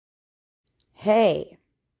Hey,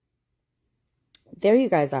 there you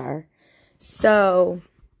guys are. So,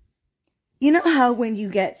 you know how when you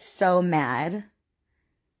get so mad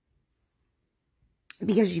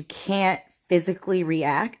because you can't physically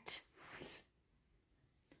react,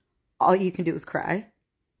 all you can do is cry?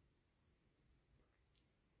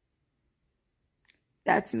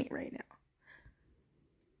 That's me right now.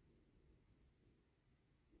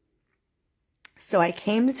 So I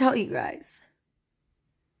came to tell you guys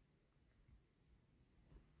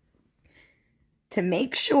to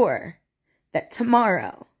make sure that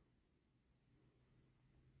tomorrow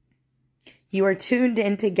you are tuned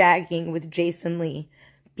into Gagging with Jason Lee,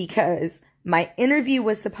 because my interview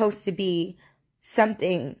was supposed to be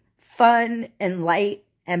something fun and light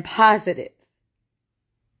and positive.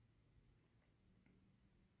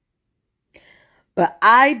 But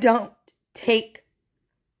I don't take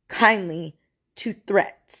kindly to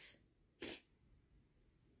threats.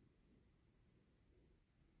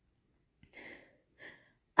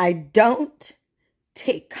 I don't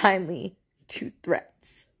take kindly to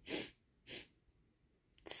threats.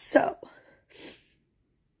 So,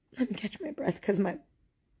 let me catch my breath because my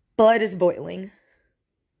blood is boiling.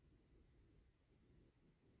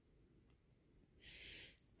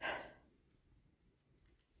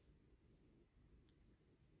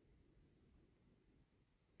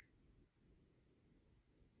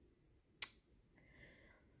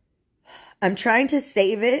 I'm trying to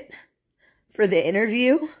save it for the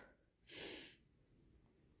interview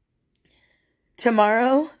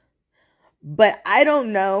tomorrow, but I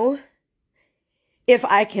don't know if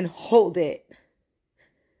I can hold it.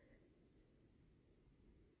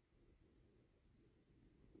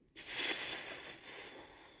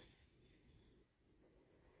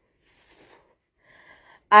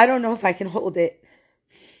 I don't know if I can hold it.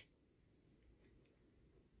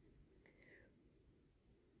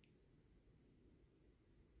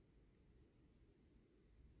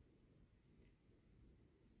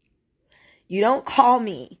 You don't call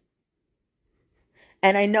me.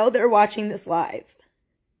 And I know they're watching this live.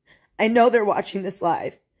 I know they're watching this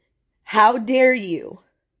live. How dare you?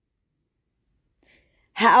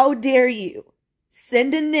 How dare you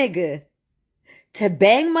send a nigga to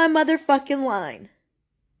bang my motherfucking line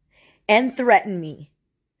and threaten me?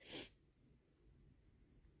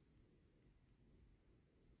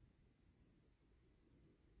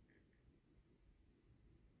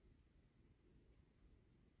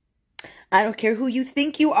 I don't care who you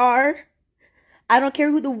think you are. I don't care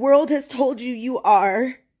who the world has told you you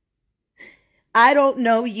are. I don't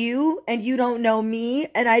know you, and you don't know me,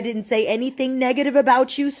 and I didn't say anything negative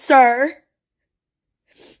about you, sir.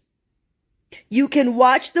 You can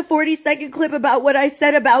watch the 40-second clip about what I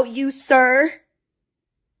said about you, sir.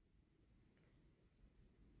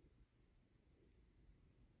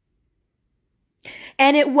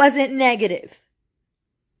 And it wasn't negative.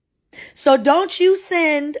 So don't you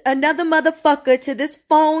send another motherfucker to this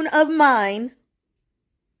phone of mine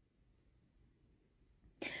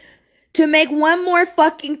to make one more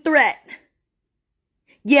fucking threat.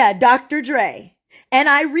 Yeah, Dr. Dre. And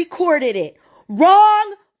I recorded it.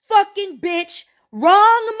 Wrong fucking bitch.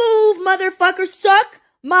 Wrong move, motherfucker. Suck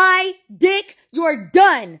my dick. You're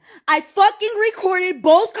done. I fucking recorded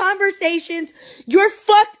both conversations. You're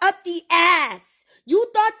fucked up the ass. You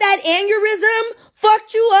thought that aneurysm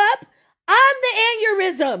fucked you up? I'm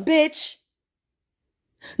the aneurysm, bitch.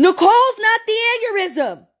 Nicole's not the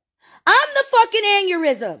aneurysm. I'm the fucking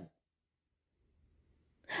aneurysm.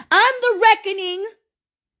 I'm the reckoning.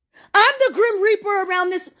 I'm the Grim Reaper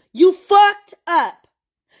around this. You fucked up.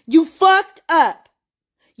 You fucked up.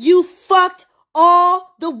 You fucked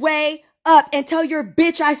all the way up. And tell your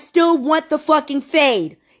bitch I still want the fucking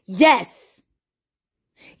fade. Yes.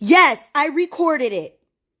 Yes, I recorded it.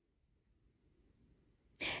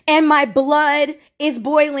 And my blood is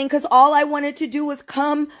boiling because all I wanted to do was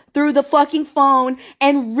come through the fucking phone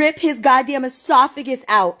and rip his goddamn esophagus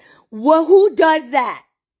out. Well, who does that?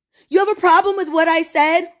 You have a problem with what I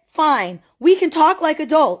said? Fine. We can talk like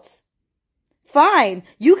adults. Fine.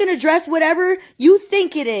 You can address whatever you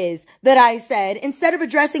think it is that I said instead of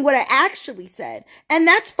addressing what I actually said. And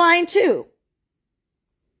that's fine too.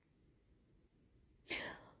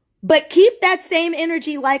 But keep that same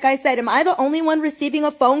energy. Like I said, am I the only one receiving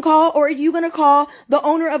a phone call, or are you going to call the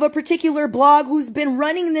owner of a particular blog who's been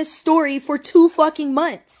running this story for 2 fucking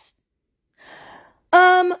months?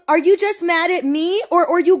 Are you just mad at me, or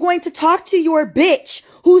are you going to talk to your bitch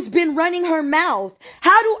who's been running her mouth?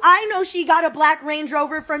 How do I know she got a black Range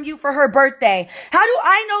Rover from you for her birthday? How do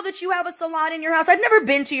I know that you have a salon in your house? I've never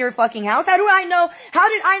been to your fucking house. How did I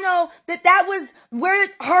know that that was where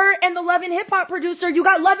her and the Love and Hip Hop producer, you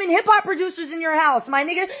got Love and Hip Hop producers in your house, my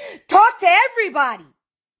nigga? Talk to everybody.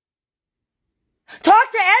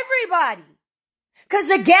 Talk to everybody. Cause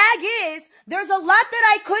the gag is, there's a lot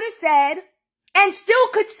that I could have said and still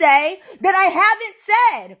could say that I haven't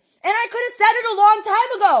said. And I could have said it a long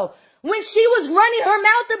time ago when she was running her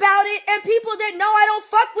mouth about it and people that know I don't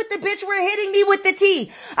fuck with the bitch were hitting me with the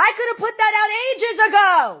tea. I could have put that out ages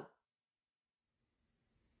ago.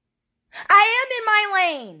 I am in my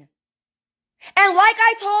lane. And like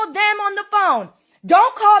I told them on the phone,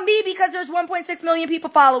 don't call me because there's 1.6 million people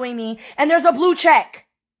following me and there's a blue check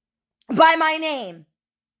by my name.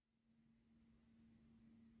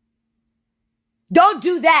 Don't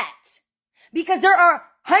do that. Because there are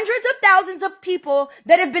hundreds of thousands of people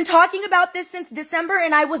that have been talking about this since December,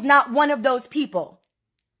 and I was not one of those people.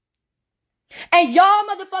 And y'all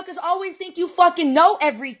motherfuckers always think you fucking know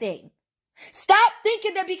everything. Stop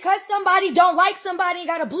thinking that because somebody don't like somebody and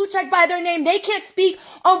got a blue check by their name, they can't speak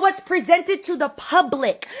on what's presented to the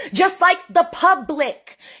public. Just like the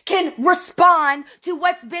public can respond to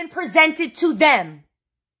what's been presented to them.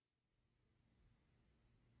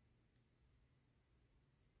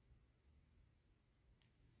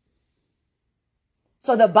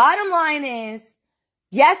 So the bottom line is,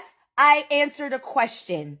 yes, I answered a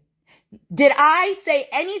question. Did I say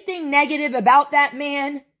anything negative about that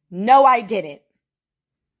man? No, I didn't.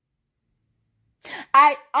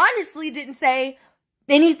 I honestly didn't say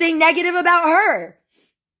anything negative about her.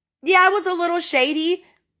 Yeah, I was a little shady.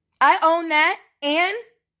 I own that. And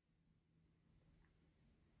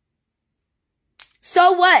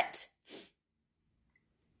so what?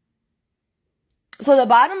 So the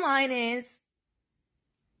bottom line is,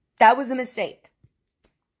 that was a mistake.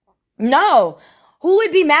 No. Who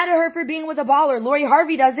would be mad at her for being with a baller? Lori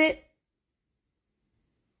Harvey does it.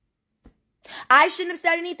 I shouldn't have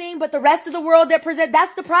said anything, but the rest of the world that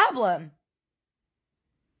that's the problem.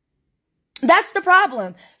 That's the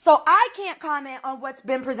problem. So I can't comment on what's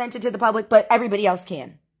been presented to the public, but everybody else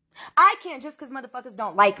can. I can't just because motherfuckers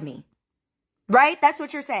don't like me. Right? That's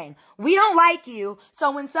what you're saying. We don't like you.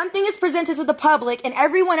 So when something is presented to the public and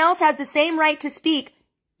everyone else has the same right to speak,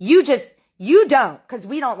 you don't, because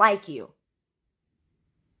we don't like you.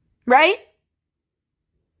 Right?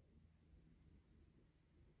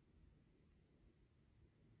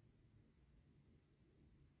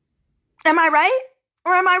 Am I right?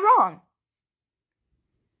 Or am I wrong?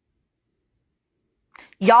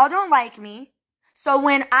 Y'all don't like me. So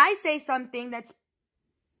when I say something that's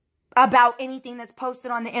about anything that's posted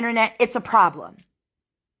on the internet, it's a problem.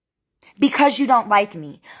 Because you don't like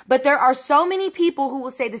me. But there are so many people who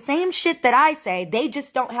will say the same shit that I say. They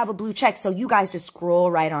just don't have a blue check. So you guys just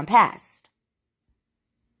scroll right on past.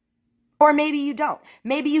 Or maybe you don't.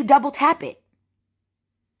 Maybe you double tap it.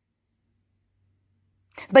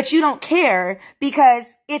 But you don't care because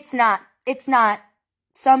it's not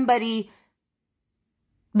somebody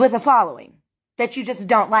with a following that you just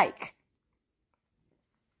don't like.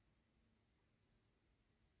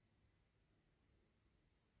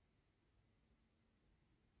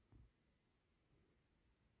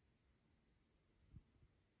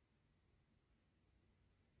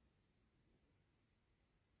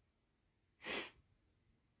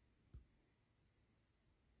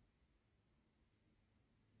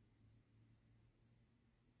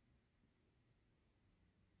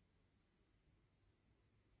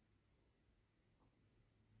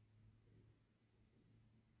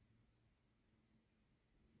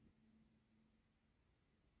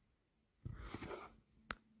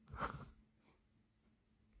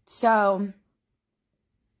 So,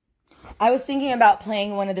 I was thinking about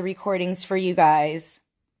playing one of the recordings for you guys.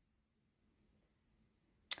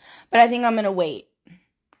 But I think I'm going to wait.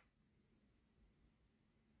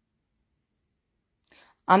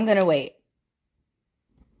 I'm going to wait.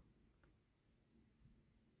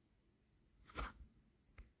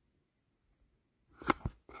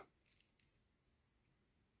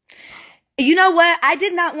 You know what? I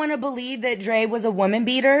did not want to believe that Dre was a woman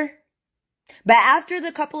beater. But after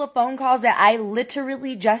the couple of phone calls that I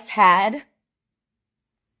literally just had,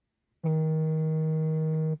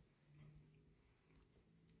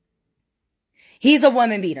 he's a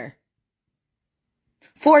woman beater.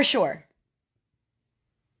 For sure.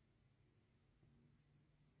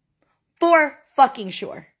 For fucking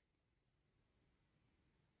sure.